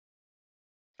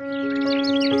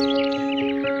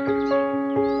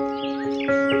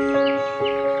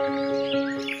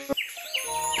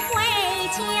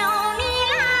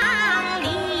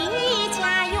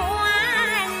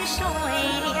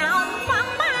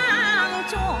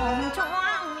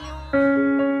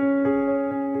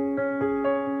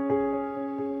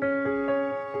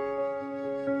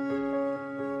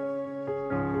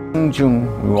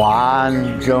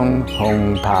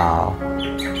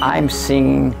I'm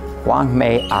singing Huang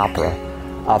opera,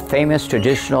 a famous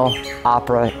traditional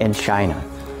opera in China.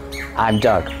 I'm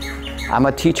Doug. I'm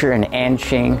a teacher in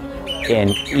Anqing in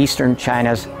eastern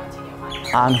China's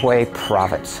Anhui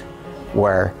province,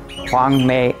 where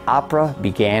Huang opera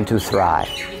began to thrive.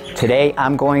 Today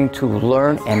I'm going to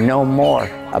learn and know more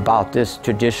about this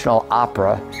traditional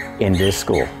opera in this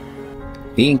school.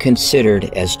 Being considered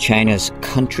as China's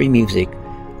country music,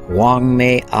 Huang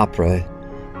opera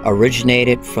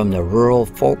originated from the rural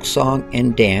folk song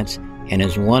and dance and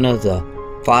is one of the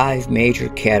 5 major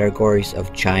categories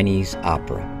of Chinese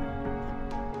opera.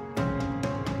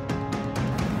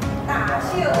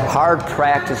 Hard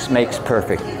practice makes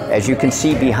perfect. As you can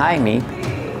see behind me,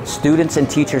 students and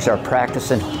teachers are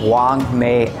practicing Huang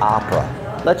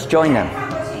opera. Let's join them.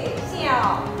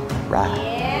 Right.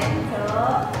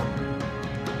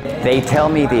 They tell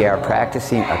me they are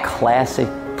practicing a classic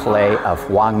play of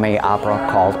Huang opera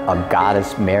called A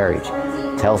Goddess Marriage.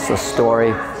 It tells the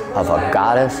story of a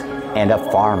goddess and a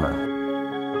farmer.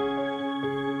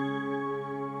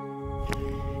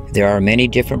 There are many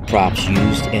different props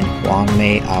used in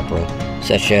Huang opera,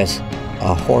 such as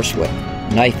a horsewhip,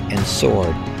 knife, and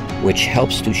sword, which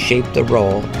helps to shape the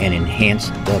role and enhance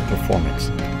the performance.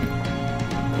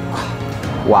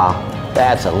 Wow,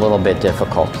 that's a little bit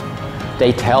difficult.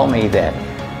 They tell me that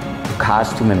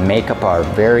costume and makeup are a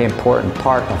very important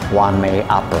part of Huang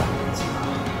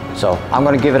opera. So I'm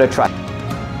going to give it a try.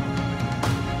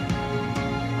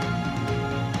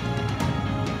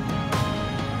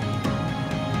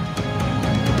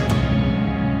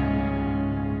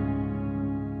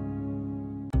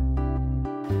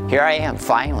 Here I am,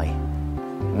 finally.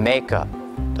 Makeup,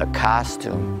 the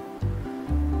costume.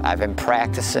 I've been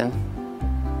practicing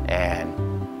and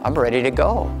I'm ready to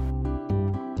go.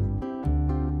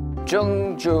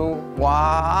 Zheng Zhu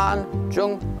Wan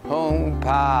Zheng Hong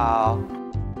Pao.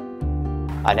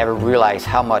 I never realized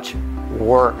how much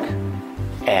work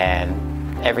and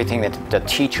everything that the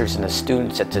teachers and the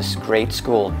students at this great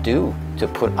school do to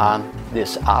put on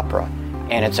this opera.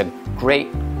 And it's a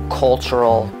great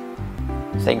cultural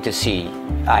thing to see.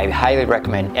 I highly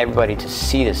recommend everybody to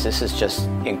see this. This is just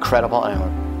incredible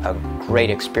and a great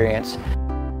experience.